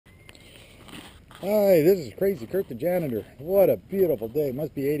Hi, this is Crazy Kurt the janitor. What a beautiful day. It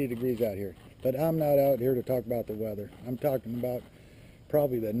must be 80 degrees out here. But I'm not out here to talk about the weather. I'm talking about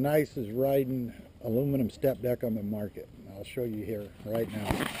probably the nicest riding aluminum step deck on the market. I'll show you here right now.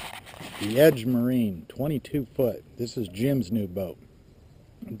 The Edge Marine, 22 foot. This is Jim's new boat.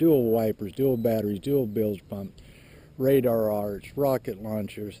 Dual wipers, dual batteries, dual bilge pump, radar arch, rocket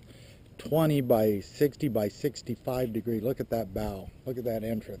launchers, 20 by 60 by 65 degree. Look at that bow. Look at that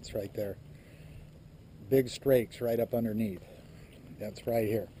entrance right there. Big strakes right up underneath. That's right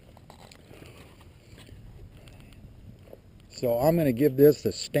here. So I'm going to give this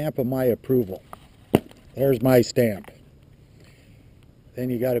the stamp of my approval. There's my stamp. Then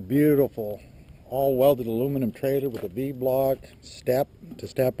you got a beautiful all welded aluminum trailer with a V-block, step to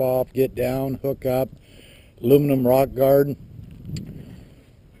step off, get down, hook up, aluminum rock guard.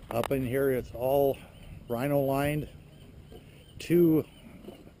 Up in here it's all rhino lined, 2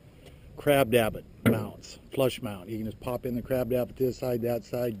 crab dabbit mounts, flush mount. You can just pop in the crab dabbit this side, that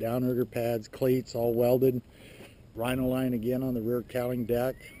side, downrigger pads, cleats, all welded. Rhino line again on the rear cowling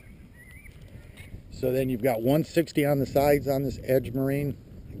deck. So then you've got 160 on the sides on this Edge Marine.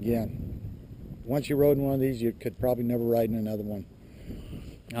 Again, once you rode in one of these, you could probably never ride in another one.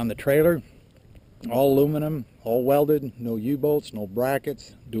 On the trailer, all aluminum, all welded, no U-bolts, no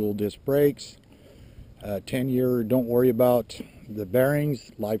brackets, dual disc brakes, 10-year, don't worry about the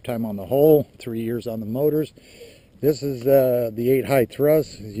bearings, lifetime on the hull, 3 years on the motors. This is the 8 high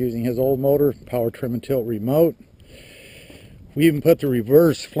thrust. He's using his old motor, power trim and tilt remote. We even put the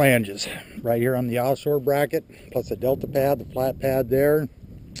reverse flanges right here on the offshore bracket, plus a delta pad, the flat pad there,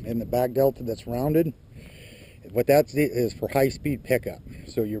 and the back delta that's rounded. What that is for high-speed pickup,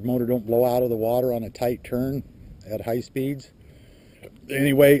 so your motor don't blow out of the water on a tight turn at high speeds.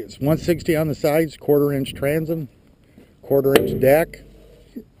 Anyway, it's 160 on the sides, 1/4-inch transom, 1/4-inch deck,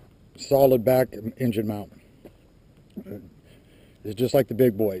 solid back engine mount. It's just like the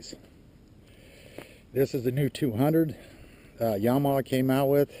big boys. This is the new 200 Yamaha came out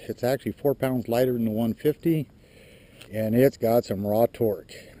with. It's actually 4 pounds lighter than the 150, and it's got some raw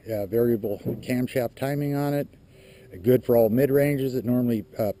torque. Variable camshaft timing on it. Good for all mid-ranges. It normally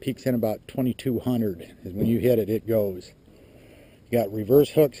peaks in about 2200. When you hit it, it goes. You got reverse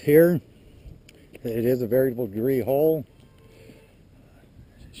hooks here. It is a variable degree hull.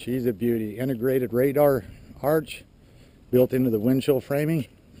 She's a beauty. Integrated radar arch built into the windshield framing,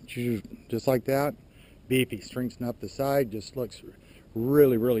 just like that. Beefy, strengths up the side. Just looks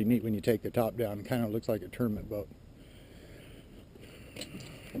really, really neat when you take the top down. Kind of looks like a tournament boat.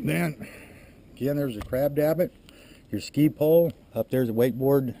 And then, again, there's a crab dabbit. Your ski pole. Up there's a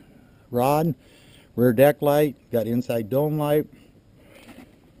wakeboard rod. Rear deck light. Got inside dome light.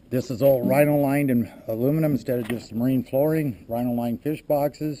 This is all rhino lined in aluminum instead of just marine flooring. Rhino lined fish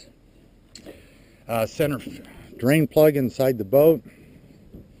boxes. Center drain plug inside the boat.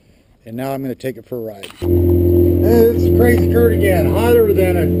 And now I'm going to take it for a ride. It's Crazy Kurt again. Hotter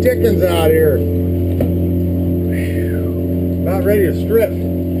than a Dickens out here. About ready to strip.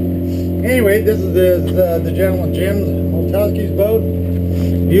 Anyway, this is the gentleman Jim's Moltuski's boat.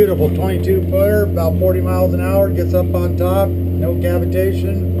 Beautiful 22-footer, about 40 miles an hour. Gets up on top, no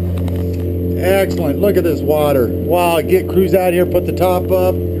cavitation. Excellent. Look at this water. Wow, cruise out here, put the top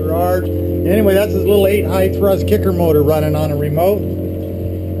up, your arch. Anyway, that's his little 8 high thrust kicker motor running on a remote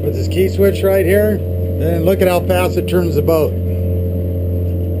with his key switch right here. Then look at how fast it turns the boat.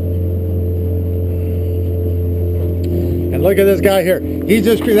 And look at this guy here. He's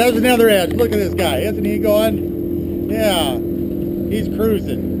just cruising. That's another Edge. Look at this guy. Isn't he going? Yeah. He's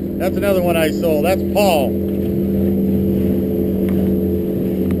cruising. That's another one I sold. That's Paul.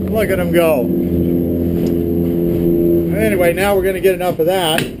 Look at him go. Anyway, now we're going to get enough of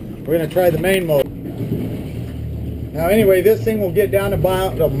that. We're going to try the main motor. Now anyway, this thing will get down to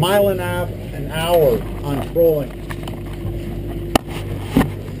about 1.5 miles an hour on trolling.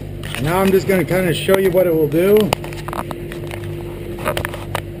 And now I'm just going to kind of show you what it will do.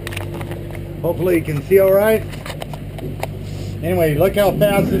 Hopefully you can see all right. Anyway, look how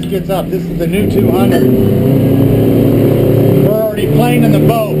fast this gets up. This is the new 200. We're already playing in the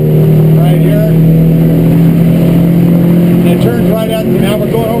boat right here. And it turns right up. Now we're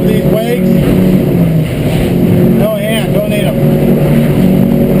going over these wakes. No hand, don't need them.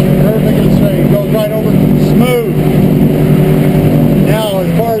 Perfectly straight. Goes right over smooth. Now,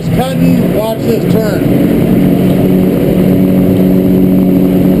 as far as cutting, watch this turn.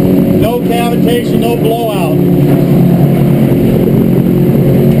 No cavitation, no blowout.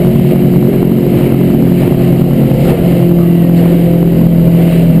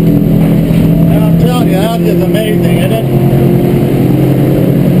 Now I'm telling you, that is amazing, isn't it?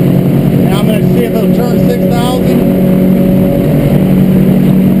 And I'm going to see if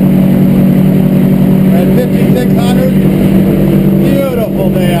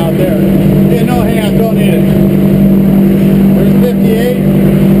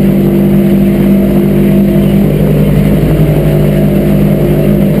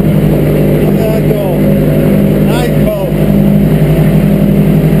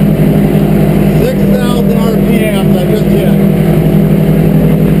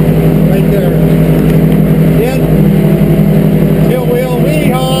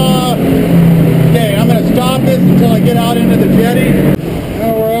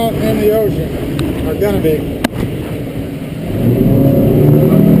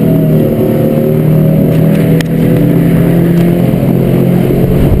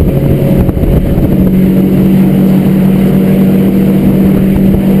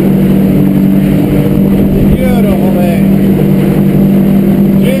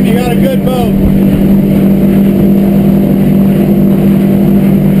boat.